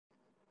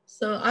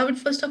So I would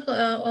first of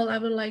all, I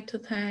would like to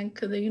thank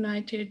the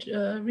United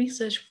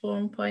Research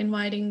Forum for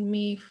inviting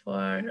me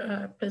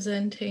for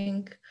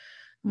presenting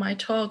my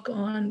talk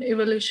on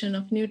evolution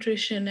of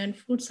nutrition and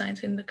food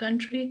science in the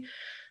country.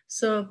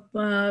 So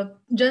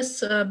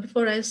just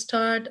before I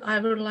start, I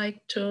would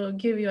like to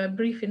give you a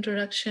brief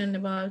introduction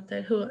about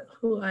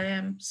who I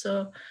am.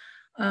 So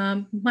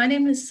my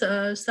name is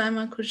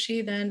Saima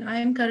Khursheed, and I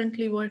am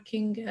currently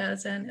working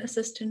as an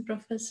assistant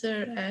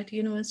professor at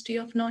University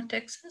of North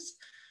Texas.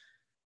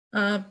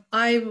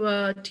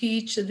 I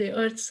teach the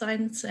earth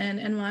science and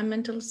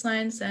environmental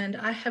science, and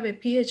I have a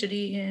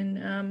PhD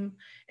in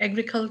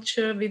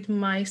agriculture with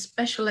my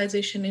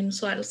specialization in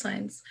soil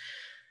science.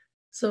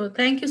 So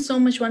thank you so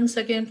much once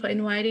again for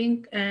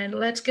inviting, and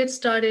let's get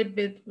started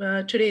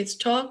with today's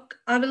talk.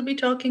 I will be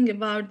talking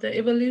about the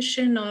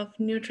evolution of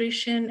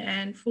nutrition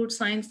and food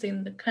science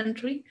in the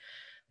country.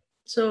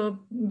 So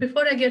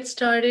before I get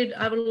started,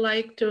 I would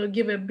like to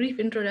give a brief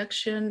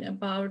introduction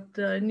about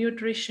the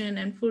nutrition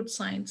and food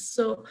science.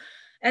 So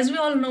as we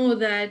all know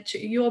that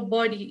your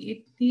body,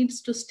 it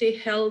needs to stay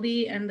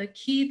healthy, and the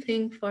key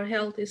thing for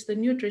health is the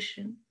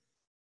nutrition.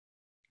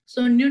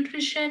 So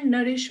nutrition,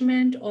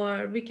 nourishment,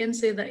 or we can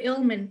say the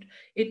ailment,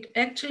 it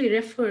actually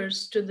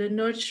refers to the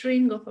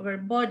nurturing of our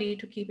body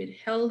to keep it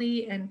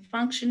healthy and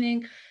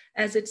functioning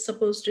as it's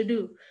supposed to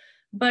do.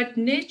 But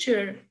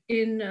nature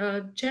in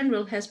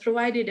general has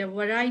provided a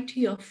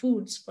variety of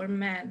foods for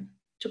man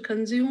to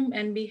consume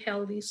and be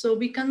healthy. So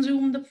we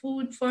consume the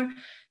food for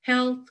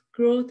health,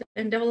 growth,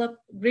 and develop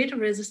greater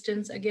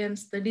resistance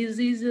against the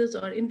diseases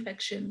or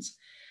infections.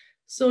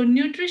 So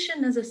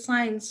nutrition as a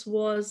science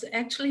was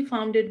actually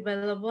founded by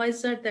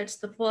Lavoisier, that's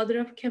the father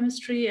of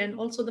chemistry and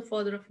also the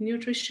father of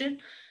nutrition,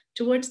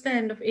 towards the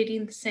end of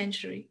 18th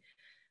century.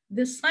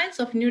 The science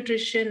of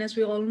nutrition, as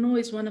we all know,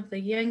 is one of the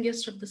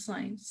youngest of the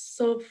science.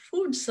 So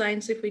food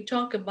science, if we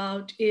talk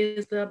about,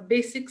 is the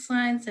basic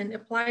science and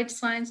applied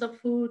science of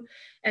food,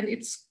 and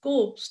its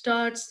scope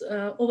starts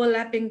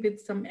overlapping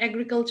with some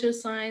agriculture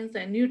science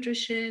and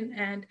nutrition,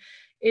 and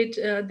it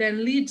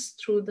then leads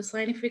through the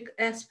scientific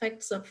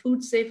aspects of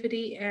food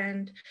safety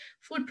and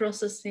food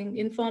processing,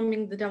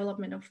 informing the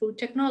development of food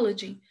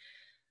technology.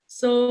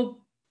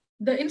 So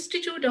the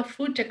Institute of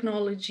Food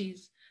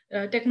Technologists,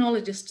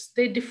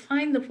 they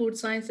define the food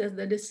science as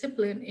the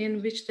discipline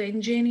in which the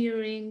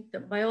engineering, the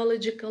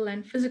biological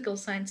and physical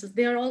sciences,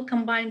 they are all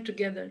combined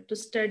together to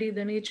study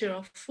the nature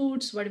of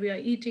foods, what we are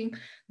eating,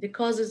 the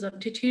causes of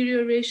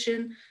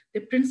deterioration, the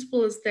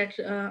principles that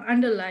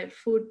underlie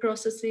food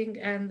processing,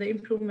 and the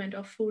improvement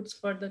of foods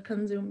for the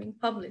consuming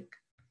public.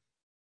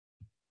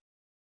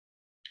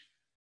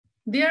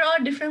 There are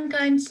different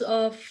kinds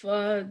of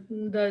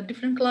the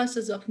different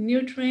classes of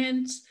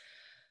nutrients.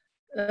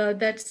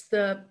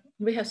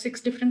 We have 6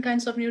 different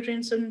kinds of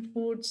nutrients in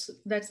foods.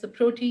 That's the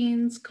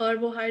proteins,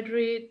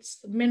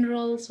 carbohydrates,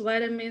 minerals,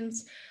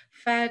 vitamins,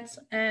 fats,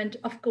 and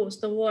of course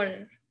the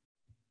water.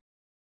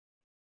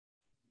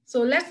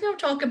 So let's now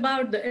talk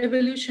about the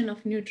evolution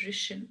of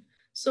nutrition.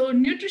 So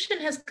nutrition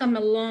has come a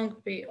long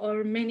way,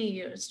 or many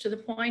years, to the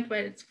point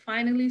where it's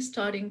finally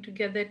starting to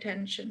get the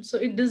attention. So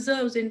it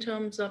deserves in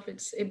terms of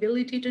its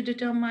ability to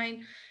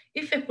determine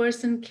if a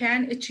person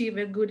can achieve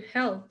a good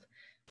health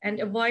and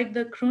avoid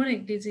the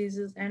chronic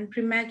diseases and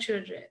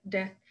premature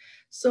death.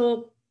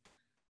 So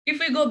if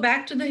we go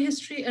back to the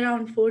history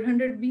around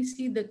 400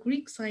 BC, the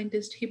Greek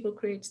scientist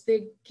Hippocrates,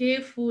 they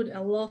gave food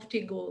a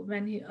lofty goal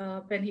when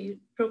he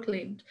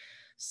proclaimed.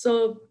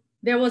 So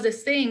there was a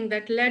saying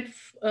that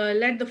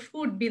let the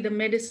food be the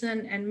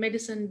medicine and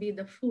medicine be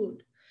the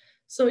food.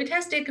 So it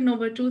has taken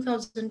over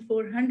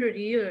 2,400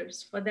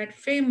 years for that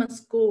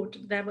famous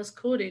quote that was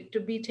quoted to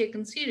be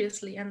taken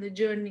seriously and the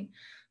journey.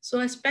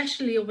 So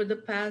especially over the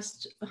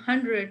past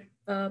 100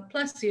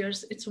 plus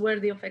years, it's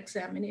worthy of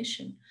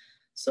examination.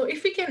 So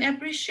if we can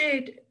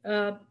appreciate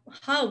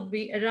how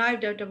we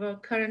arrived at our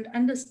current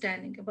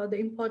understanding about the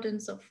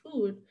importance of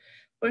food,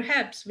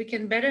 perhaps we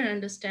can better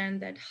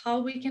understand that how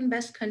we can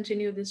best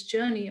continue this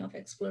journey of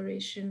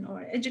exploration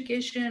or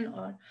education,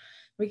 or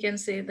we can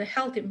say the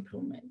health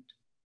improvement.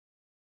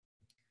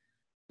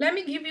 Let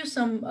me give you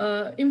some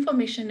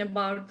information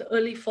about the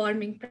early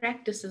farming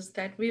practices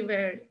that we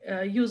were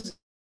using,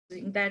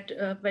 that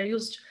were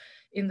used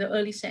in the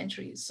early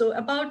centuries. So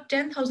about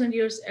 10,000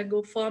 years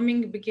ago,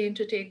 farming began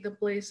to take the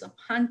place of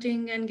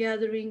hunting and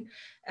gathering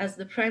as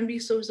the primary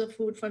source of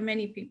food for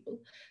many people.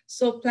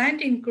 So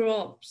planting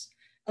crops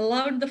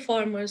allowed the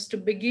farmers to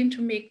begin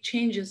to make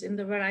changes in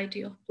the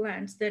variety of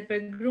plants that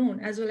were grown,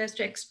 as well as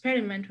to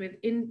experiment with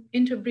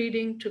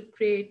interbreeding to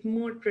create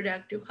more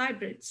productive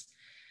hybrids.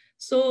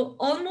 So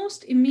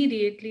almost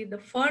immediately, the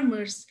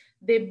farmers,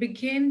 they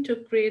began to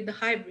create the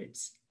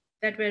hybrids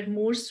that were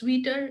more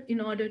sweeter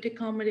in order to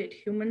accommodate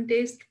human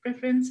taste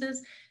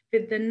preferences,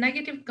 with the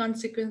negative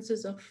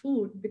consequences of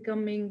food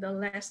becoming the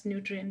less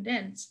nutrient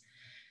dense.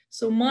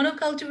 So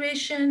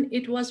monocultivation,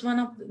 it was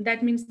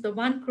that means the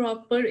one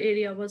crop per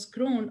area was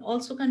grown,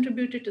 also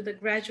contributed to the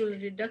gradual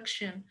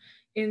reduction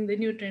in the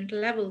nutrient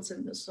levels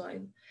in the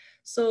soil.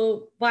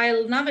 So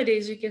while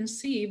nowadays you can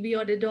see we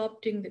are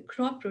adopting the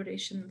crop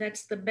rotation,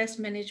 that's the best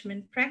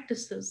management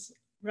practices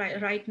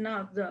right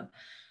now, the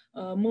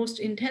most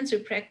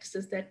intensive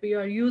practices that we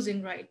are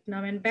using right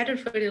now, and better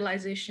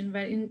fertilization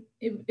were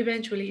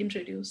eventually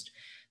introduced.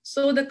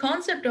 So the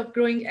concept of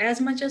growing as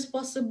much as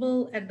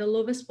possible at the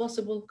lowest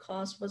possible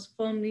cost was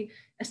firmly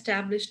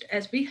established,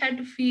 as we had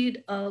to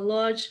feed a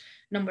large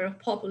number of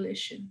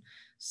population.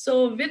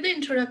 So with the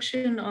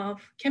introduction of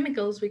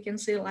chemicals, we can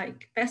say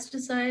like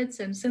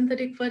pesticides and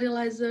synthetic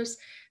fertilizers,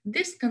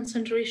 this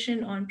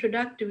concentration on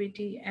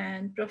productivity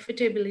and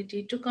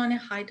profitability took on a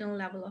heightened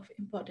level of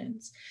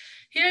importance.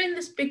 Here in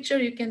this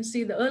picture, you can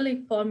see the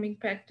early farming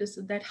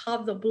practices, that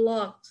how the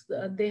blocks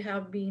they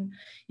have been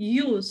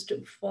used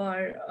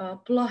for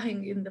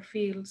plowing in the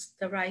fields,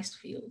 the rice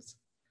fields.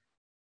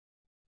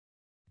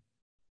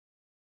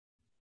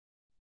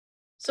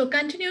 So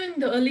continuing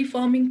the early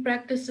farming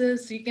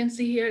practices, you can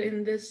see here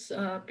in this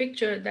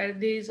picture that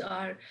these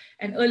are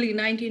an early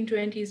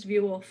 1920s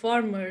view of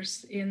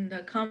farmers in the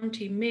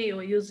county Mayo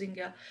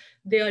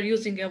they are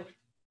using a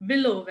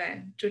willow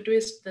wand to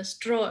twist the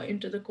straw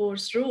into the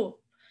coarse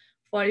rope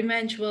for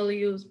eventual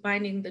use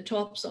binding the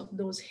tops of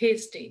those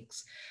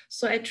haystacks.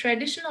 So a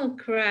traditional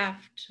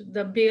craft,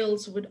 the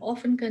bales would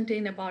often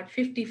contain about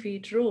 50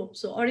 feet rope.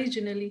 So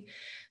originally,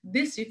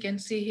 this you can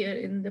see here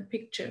in the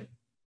picture.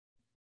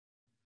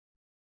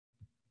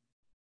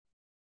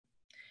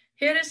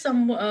 Here is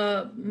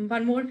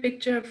one more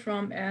picture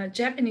from a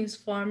Japanese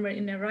farmer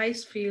in a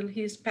rice field.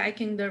 He's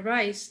packing the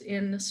rice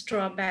in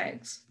straw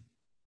bags.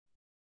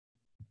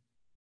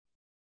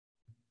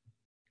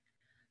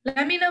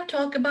 Let me now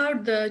talk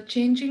about the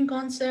changing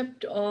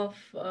concept of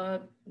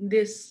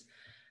this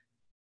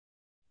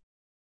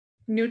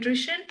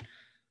nutrition.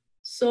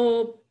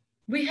 So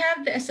we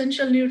have the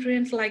essential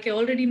nutrients, like I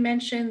already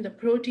mentioned, the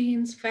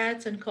proteins,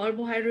 fats, and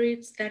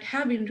carbohydrates that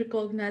have been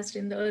recognized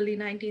in the early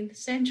 19th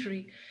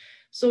century.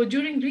 So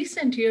during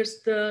recent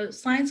years, the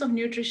science of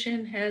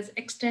nutrition has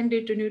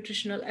extended to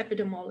nutritional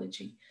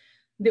epidemiology.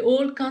 The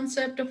old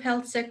concept of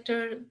health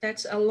sector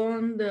that's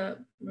alone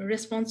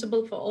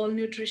responsible for all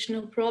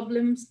nutritional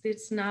problems,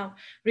 it's now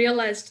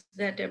realized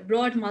that a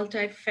broad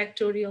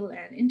multifactorial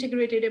and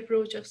integrated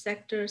approach of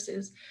sectors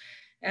is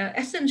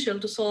essential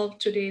to solve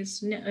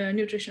today's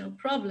nutritional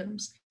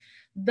problems.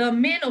 The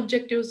main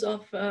objectives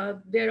of,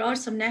 there are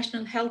some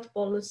national health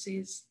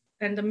policies,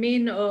 and the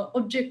main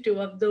objective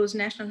of those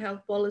national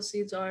health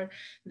policies are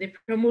the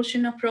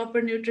promotion of proper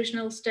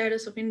nutritional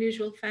status of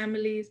individual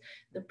families,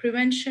 the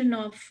prevention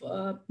of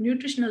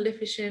nutritional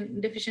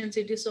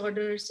deficiency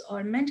disorders,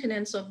 or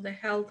maintenance of the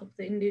health of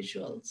the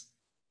individuals.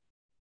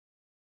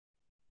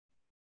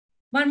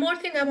 One more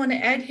thing I want to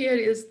add here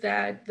is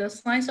that the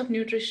science of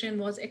nutrition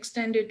was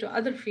extended to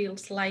other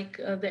fields like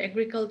the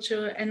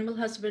agriculture, animal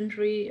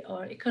husbandry,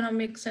 or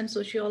economics and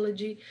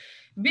sociology,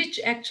 which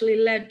actually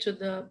led to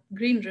the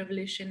Green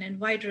Revolution and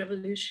White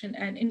Revolution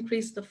and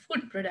increased the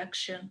food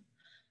production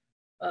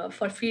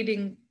for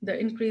feeding the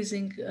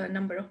increasing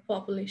number of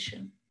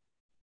population.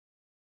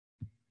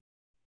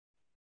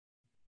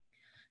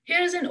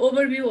 Here's an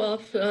overview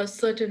of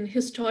certain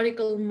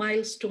historical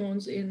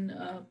milestones in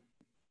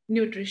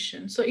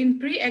nutrition. So in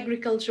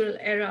pre-agricultural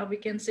era, we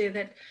can say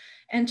that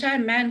entire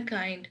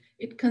mankind,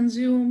 it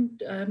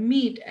consumed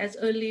meat, as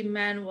early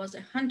man was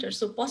a hunter.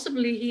 So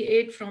possibly he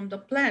ate from the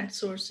plant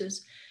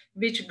sources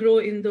which grow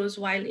in those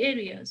wild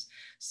areas.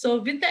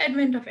 So with the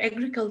advent of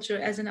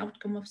agriculture as an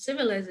outcome of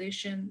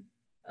civilization,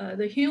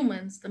 the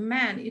humans, the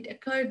man, it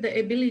occurred the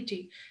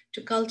ability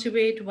to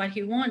cultivate what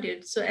he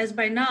wanted. So as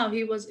by now,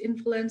 he was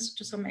influenced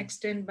to some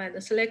extent by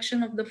the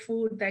selection of the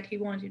food that he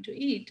wanted to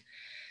eat.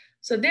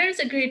 So there is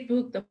a great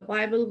book, the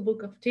Bible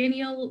book of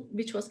Daniel,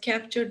 which was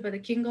captured by the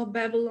king of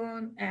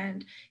Babylon,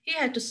 and he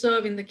had to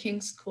serve in the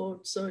king's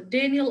court. So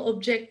Daniel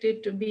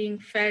objected to being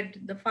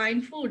fed the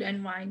fine food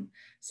and wine,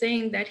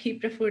 saying that he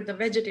preferred the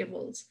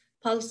vegetables,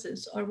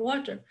 pulses, or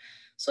water.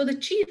 So the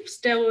chief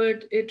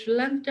steward, it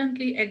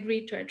reluctantly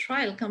agreed to a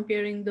trial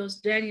comparing those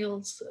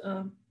Daniel's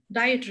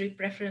dietary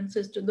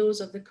preferences to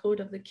those of the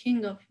court of the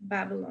king of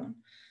Babylon.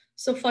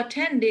 So for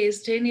 10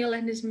 days, Daniel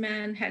and his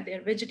men had their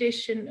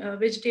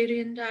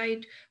vegetarian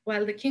diet,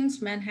 while the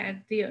king's men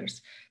had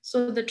theirs.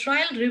 So the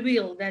trial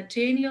revealed that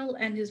Daniel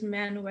and his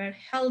men were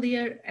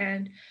healthier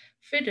and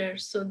fitter,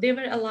 so they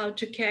were allowed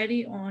to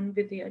carry on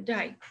with their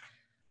diet.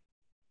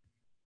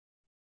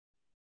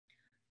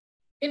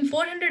 In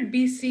 400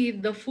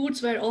 BC, the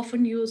foods were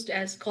often used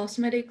as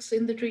cosmetics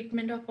in the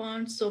treatment of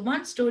burns. So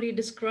one story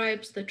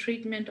describes the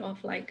treatment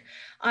of like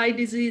eye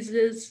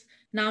diseases,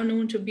 now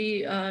known to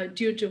be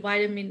due to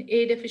vitamin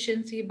A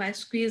deficiency, by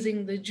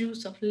squeezing the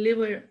juice of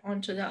liver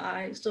onto the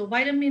eye. So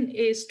vitamin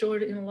A is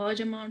stored in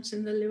large amounts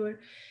in the liver.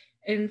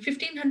 In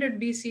 1500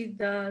 BC,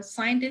 the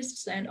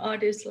scientists and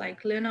artists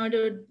like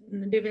Leonardo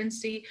da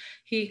Vinci,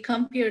 he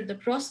compared the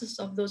process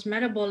of those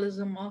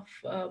metabolism of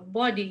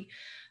body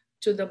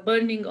to the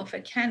burning of a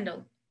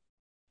candle.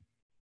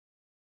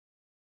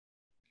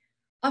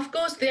 Of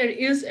course, there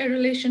is a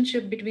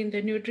relationship between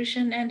the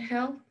nutrition and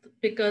health.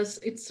 because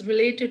it's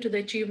related to the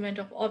achievement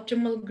of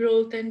optimal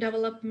growth and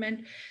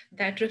development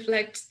that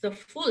reflects the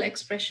full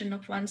expression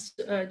of one's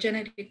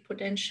genetic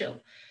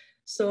potential.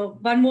 So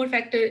one more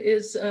factor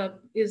is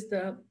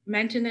the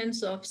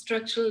maintenance of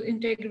structural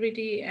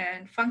integrity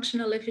and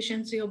functional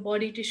efficiency of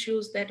body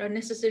tissues that are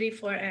necessary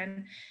for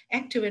an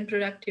active and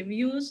productive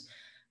use,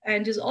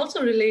 and is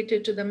also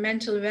related to the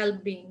mental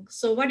well-being.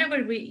 So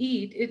whatever we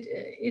eat,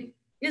 it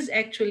is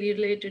actually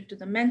related to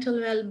the mental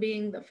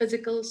well-being, the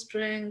physical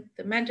strength,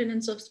 the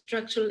maintenance of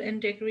structural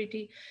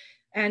integrity,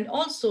 and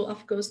also,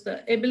 of course,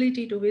 the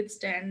ability to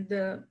withstand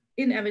the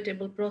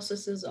inevitable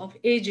processes of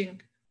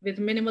aging with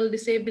minimal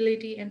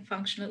disability and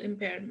functional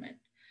impairment.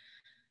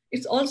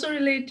 It's also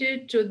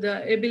related to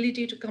the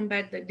ability to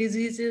combat the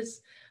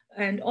diseases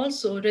and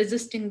also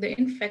resisting the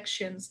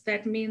infections.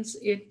 That means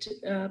it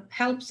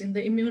helps in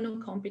the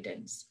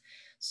immunocompetence.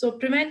 So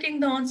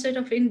preventing the onset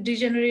of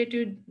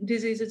degenerative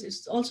diseases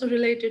is also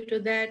related to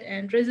that,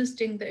 and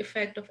resisting the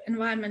effect of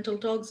environmental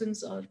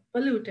toxins or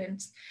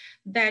pollutants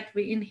that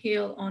we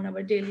inhale on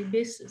our daily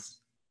basis.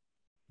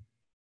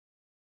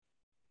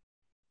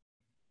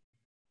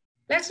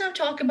 Let's now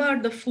talk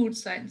about the food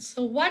science.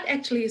 So what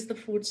actually is the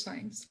food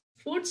science?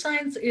 Food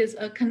science is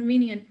a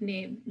convenient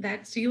name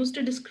that's used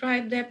to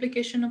describe the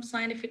application of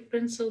scientific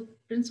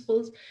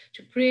principles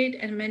to create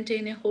and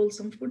maintain a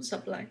wholesome food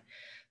supply.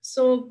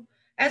 So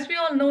as we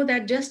all know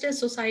that just as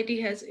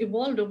society has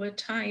evolved over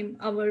time,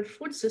 our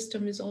food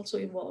system is also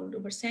evolved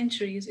over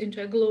centuries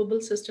into a global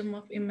system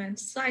of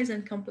immense size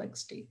and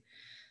complexity.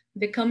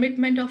 The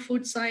commitment of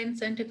food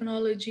science and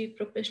technology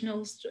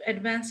professionals to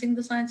advancing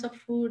the science of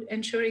food,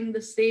 ensuring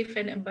the safe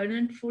and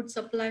abundant food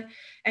supply,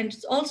 and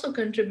it's also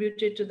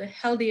contributed to the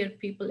healthier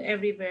people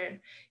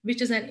everywhere,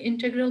 which is an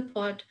integral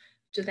part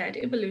to that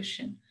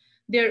evolution.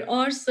 There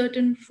are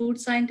certain food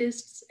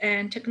scientists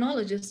and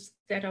technologists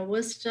that are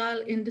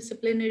versatile,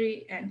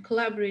 interdisciplinary, and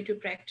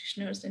collaborative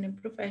practitioners in a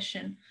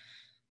profession,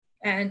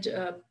 and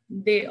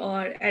they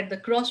are at the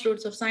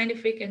crossroads of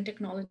scientific and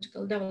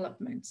technological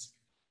developments.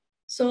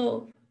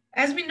 So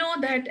as we know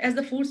that as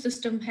the food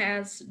system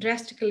has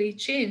drastically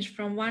changed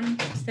from one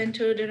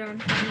centered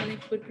around family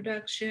food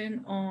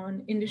production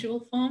on individual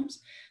farms,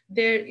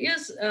 there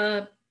is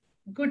a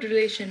good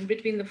relation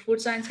between the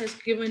food science has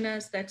given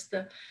us.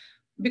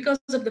 Because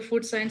of the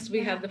food science,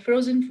 we have the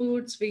frozen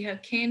foods, we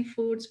have canned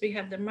foods, we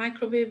have the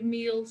microwave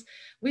meals,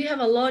 we have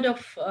a lot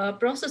of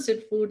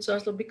processed foods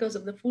also because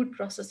of the food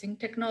processing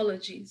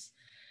technologies.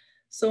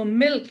 So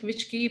milk,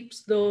 which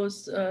keeps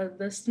those,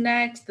 the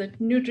snacks, the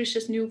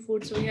nutritious new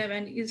foods we have,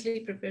 and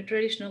easily prepared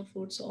traditional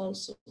foods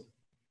also.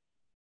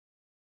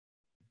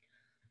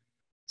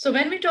 So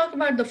when we talk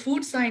about the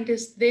food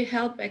scientists, they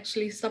help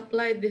actually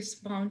supply this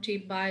bounty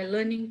by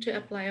learning to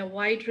apply a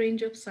wide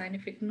range of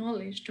scientific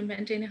knowledge to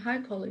maintain a high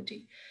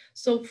quality.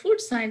 So food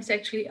science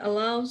actually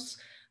allows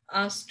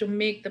us to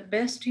make the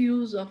best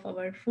use of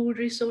our food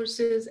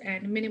resources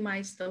and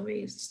minimize the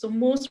waste. So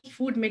most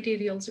food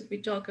materials, if we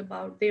talk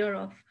about, they are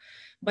of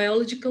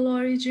biological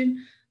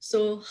origin.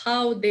 So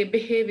how they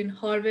behave in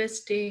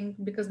harvesting,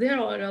 because there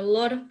are a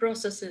lot of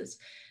processes.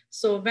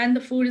 So when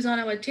the food is on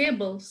our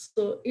table,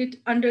 so it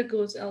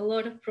undergoes a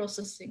lot of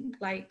processing,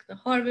 like the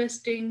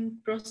harvesting,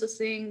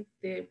 processing,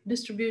 the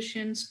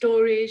distribution,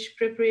 storage,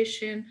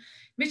 preparation,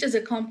 which is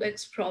a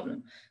complex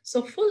problem.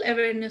 So full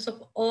awareness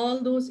of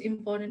all those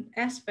important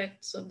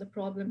aspects of the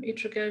problem,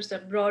 it requires a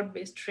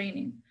broad-based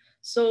training.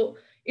 So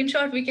in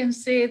short, we can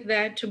say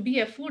that to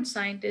be a food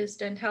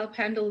scientist and help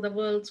handle the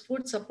world's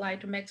food supply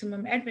to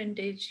maximum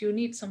advantage, you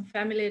need some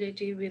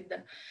familiarity with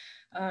the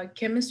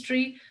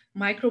chemistry,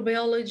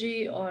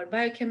 microbiology, or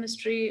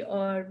biochemistry,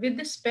 or with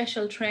this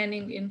special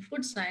training in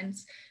food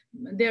science.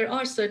 There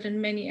are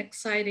certain many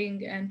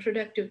exciting and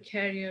productive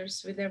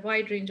careers with a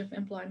wide range of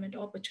employment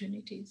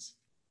opportunities.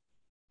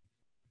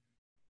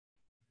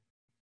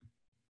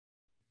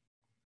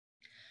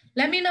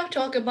 Let me now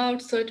talk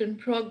about certain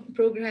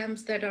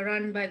programs that are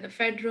run by the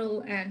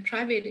federal and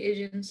private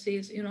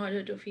agencies in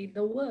order to feed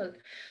the world.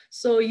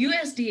 So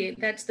USDA,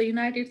 that's the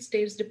United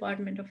States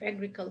Department of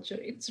Agriculture,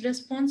 it's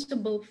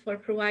responsible for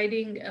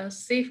providing a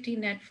safety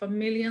net for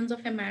millions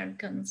of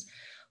Americans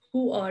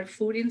who are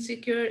food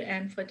insecure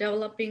and for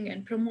developing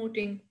and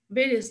promoting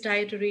various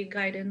dietary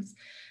guidance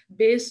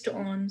based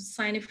on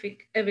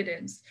scientific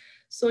evidence.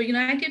 So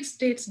United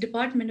States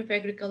Department of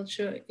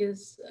Agriculture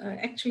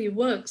actually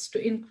works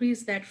to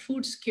increase that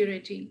food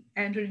security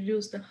and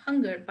reduce the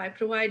hunger by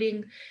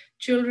providing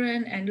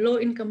children and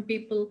low-income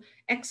people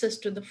access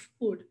to the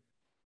food,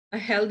 a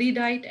healthy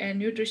diet and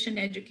nutrition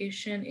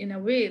education in a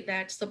way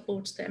that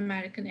supports the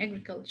American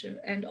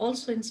agriculture and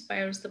also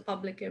inspires the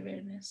public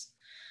awareness.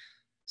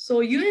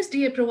 So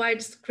USDA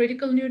provides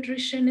critical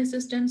nutrition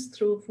assistance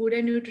through food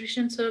and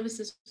nutrition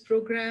services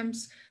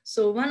programs.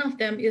 So one of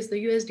them is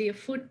the USDA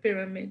Food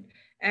Pyramid.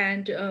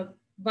 And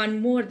one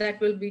more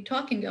that we'll be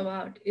talking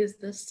about is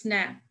the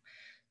SNAP.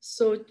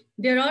 So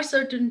there are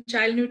certain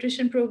child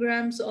nutrition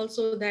programs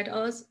also that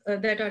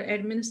are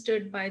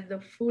administered by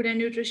the Food and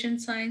Nutrition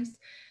Science.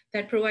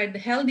 that provide the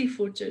healthy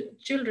food to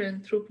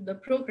children through the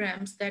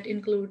programs that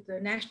include the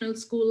National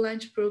School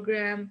Lunch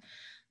Program,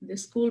 the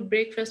School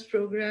Breakfast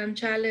Program,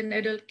 Child and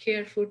Adult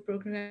Care Food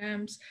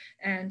Programs,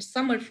 and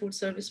Summer Food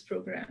Service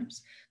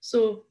Programs.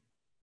 So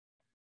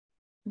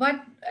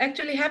what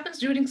actually happens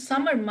during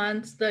summer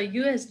months, the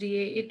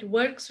USDA, it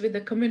works with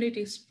the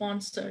community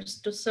sponsors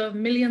to serve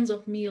millions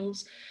of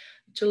meals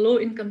to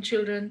low-income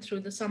children through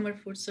the summer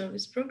food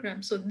service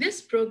program. So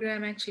this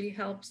program actually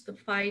helps to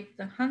fight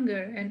the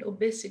hunger and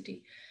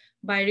obesity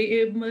by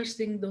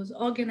reimbursing those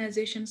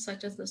organizations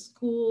such as the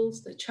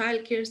schools, the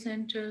child care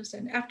centers,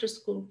 and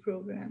after-school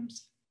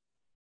programs.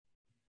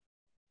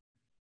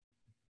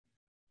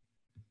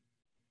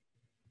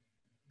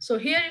 So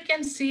here you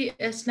can see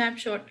a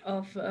snapshot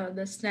of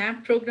the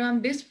SNAP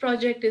program. This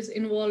project is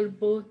involved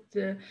both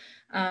the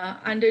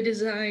under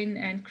design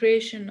and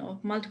creation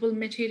of multiple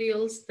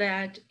materials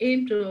that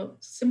aim to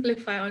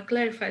simplify or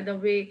clarify the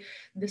way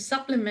the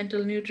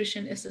Supplemental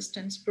Nutrition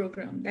Assistance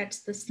Program,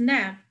 that's the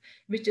SNAP,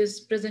 which is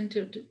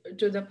presented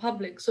to the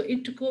public. So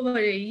it took over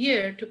a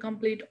year to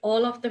complete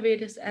all of the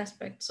various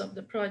aspects of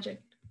the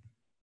project.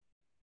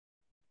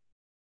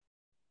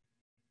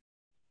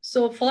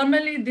 So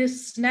formally,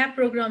 this SNAP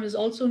program is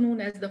also known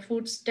as the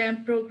Food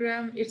Stamp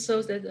Program. It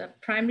serves as a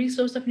primary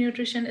source of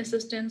nutrition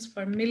assistance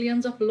for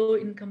millions of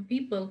low-income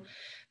people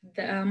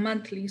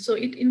monthly. So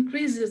it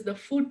increases the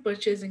food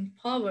purchasing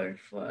power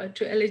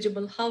to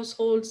eligible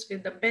households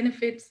with the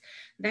benefits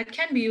that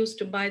can be used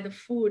to buy the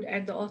food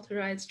at the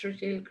authorized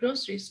retail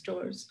grocery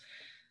stores.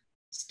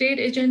 State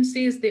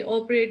agencies, they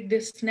operate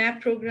this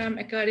SNAP program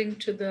according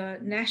to the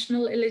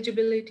national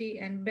eligibility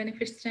and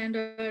benefit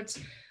standards,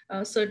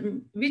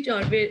 which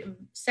are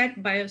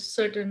set by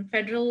certain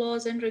federal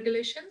laws and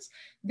regulations.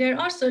 There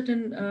are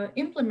certain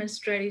implement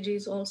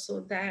strategies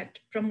also that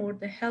promote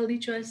the healthy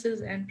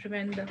choices and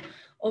prevent the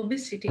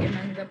obesity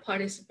among the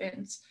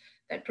participants,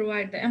 that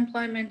provide the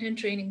employment and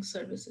training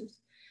services.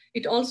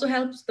 It also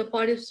helps the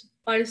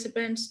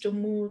participants to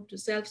move to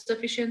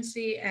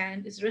self-sufficiency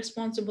and is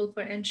responsible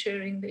for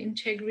ensuring the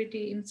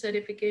integrity in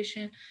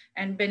certification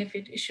and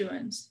benefit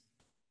issuance.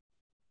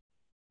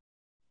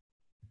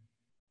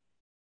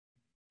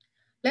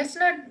 Let's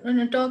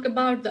not talk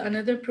about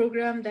another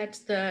program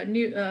that's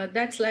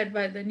led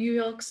by the New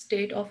York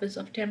State Office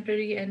of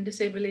Temporary and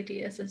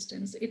Disability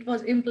Assistance. It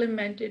was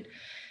implemented.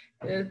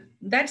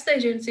 That's the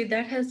agency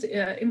that has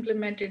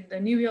implemented the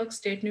New York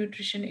State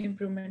Nutrition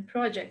Improvement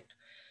Project.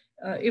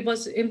 It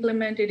was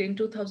implemented in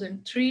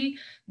 2003.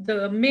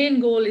 The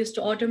main goal is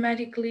to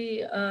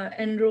automatically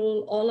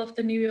enroll all of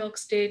the New York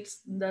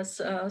State's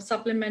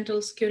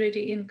supplemental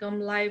security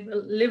income live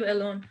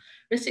alone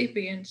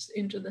recipients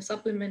into the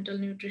Supplemental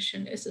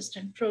Nutrition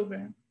Assistance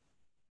Program.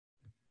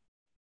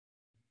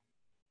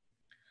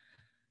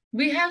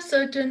 We have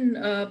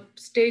certain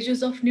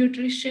stages of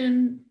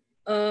nutrition.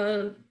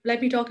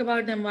 Let me talk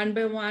about them one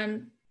by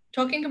one.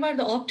 Talking about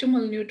the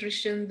optimal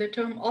nutrition, the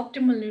term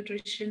optimal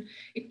nutrition,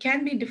 it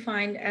can be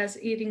defined as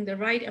eating the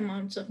right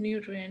amounts of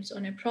nutrients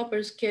on a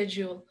proper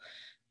schedule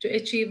to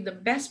achieve the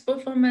best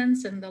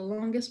performance and the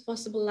longest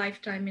possible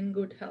lifetime in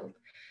good health.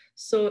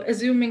 So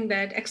assuming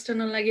that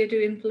external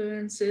negative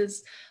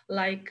influences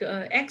like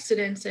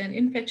accidents and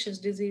infectious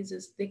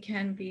diseases, they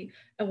can be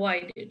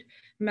avoided.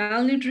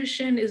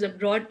 Malnutrition is a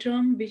broad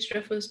term which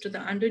refers to the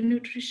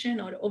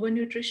undernutrition or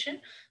overnutrition.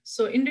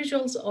 So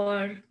individuals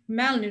are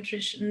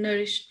malnourished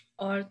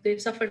or they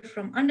suffer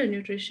from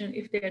undernutrition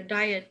if their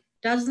diet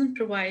doesn't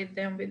provide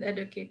them with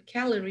adequate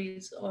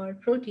calories or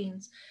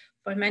proteins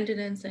for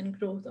maintenance and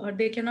growth, or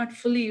they cannot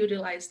fully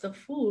utilize the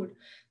food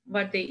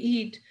what they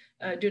eat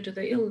due to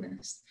the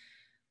illness.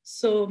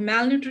 So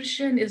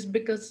malnutrition is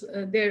because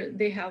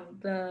they have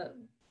the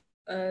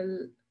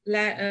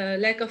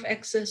lack of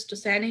access to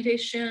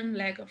sanitation,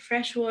 lack of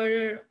fresh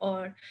water,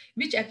 or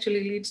which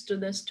actually leads to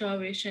the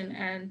starvation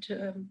and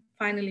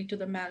finally to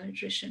the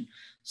malnutrition.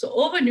 So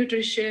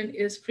overnutrition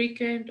is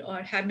frequent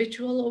or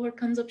habitual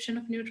overconsumption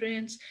of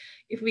nutrients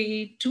if we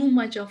eat too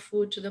much of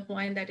food to the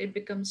point that it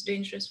becomes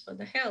dangerous for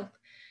the health.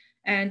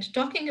 And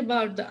talking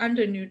about the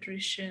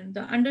undernutrition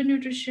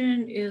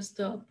is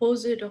the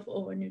opposite of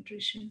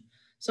overnutrition.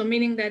 So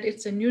meaning that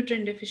it's a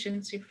nutrient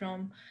deficiency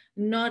from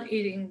not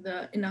eating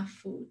enough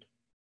food.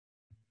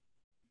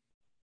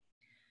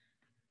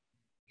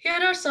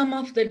 Here are some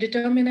of the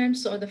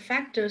determinants or the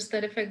factors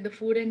that affect the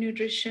food and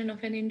nutrition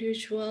of an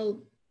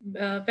individual.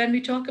 When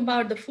we talk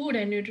about the food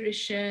and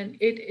nutrition,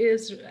 it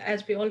is,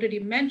 as we already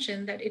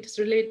mentioned, that it is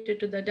related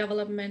to the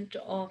development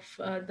of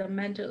the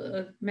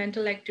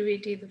mental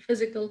activity, the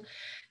physical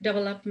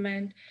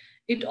development.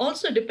 It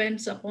also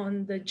depends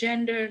upon the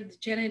gender, the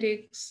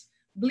genetics,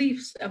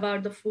 beliefs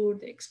about the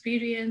food, the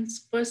experience,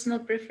 personal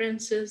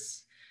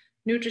preferences,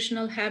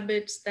 nutritional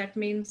habits. That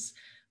means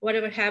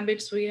whatever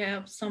habits we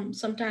have,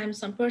 sometimes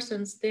some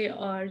persons, they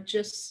are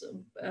just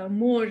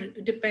more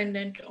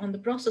dependent on the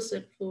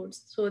processed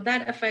foods. So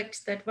that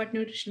affects that what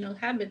nutritional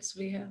habits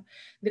we have,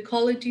 the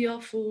quality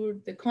of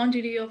food, the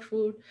quantity of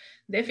food,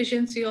 the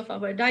efficiency of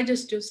our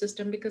digestive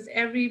system, because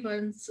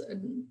everyone's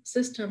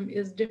system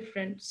is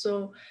different.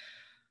 So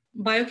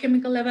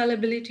Biochemical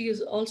availability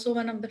is also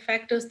one of the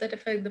factors that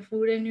affect the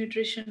food and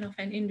nutrition of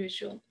an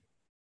individual.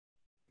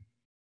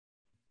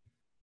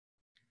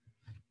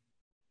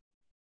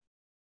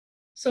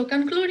 So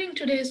concluding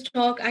today's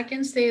talk, I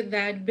can say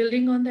that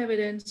building on the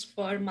evidence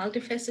for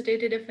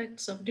multifaceted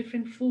effects of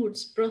different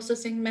foods,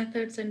 processing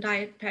methods, and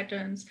diet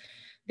patterns,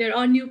 there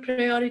are new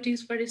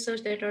priorities for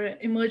research that are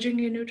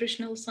emerging in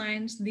nutritional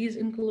science. These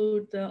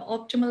include the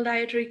optimal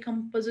dietary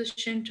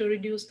composition to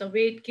reduce the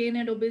weight gain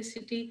and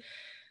obesity.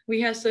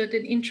 We have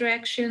certain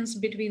interactions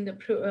between the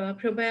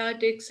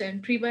probiotics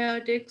and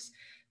prebiotics,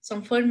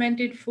 some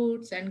fermented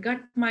foods and gut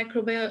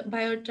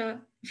microbiota,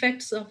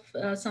 effects of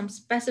some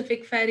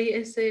specific fatty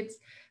acids,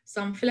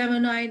 some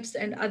flavonoids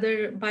and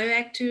other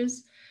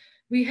bioactives.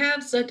 We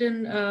have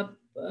certain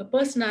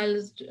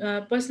personalized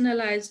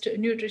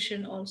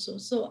nutrition also.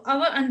 So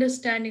our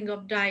understanding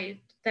of diet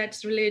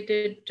that's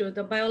related to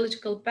the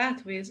biological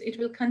pathways, it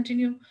will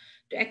continue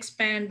to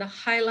expand the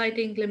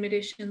highlighting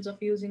limitations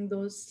of using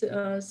those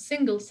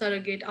single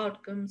surrogate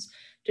outcomes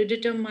to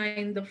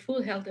determine the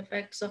full health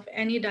effects of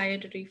any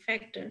dietary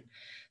factor.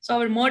 So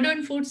our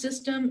modern food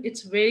system,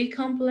 it's very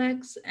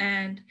complex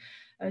and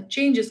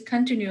changes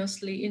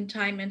continuously in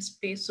time and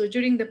space. So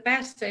during the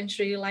past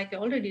century, like I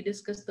already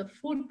discussed, the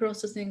food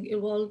processing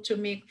evolved to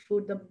make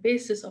food the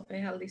basis of a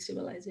healthy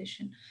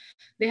civilization.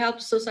 They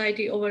helped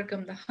society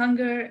overcome the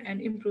hunger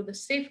and improve the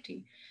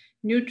safety,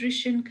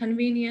 nutrition,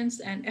 convenience,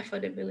 and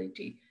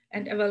affordability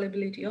and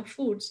availability of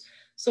foods.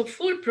 So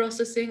food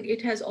processing,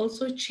 it has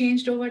also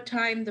changed over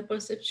time, the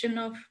perception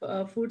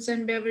of foods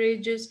and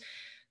beverages.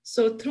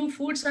 So through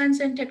food science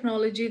and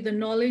technology, the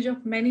knowledge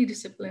of many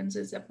disciplines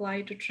is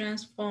applied to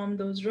transform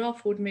those raw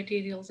food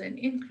materials and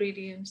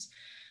ingredients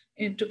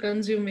into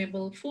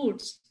consumable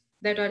foods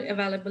that are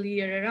available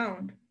year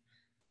round.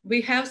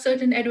 We have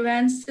certain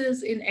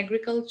advances in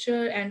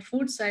agriculture and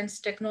food science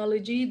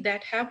technology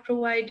that have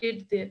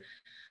provided the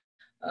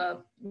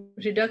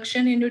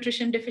reduction in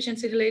nutrition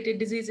deficiency related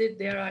diseases.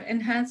 There are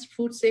enhanced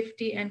food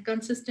safety and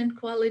consistent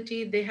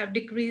quality. They have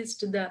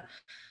decreased the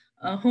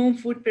home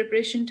food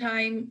preparation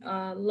time,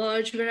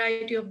 large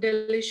variety of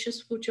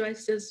delicious food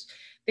choices.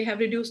 They have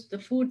reduced the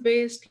food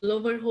waste,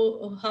 lower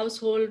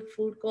household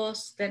food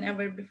costs than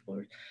ever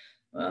before.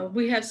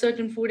 We have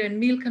certain food and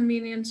meal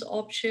convenience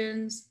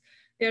options.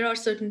 There are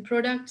certain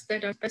products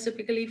that are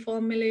specifically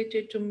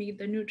formulated to meet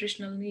the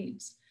nutritional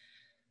needs.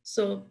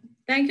 So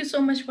thank you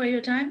so much for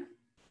your time.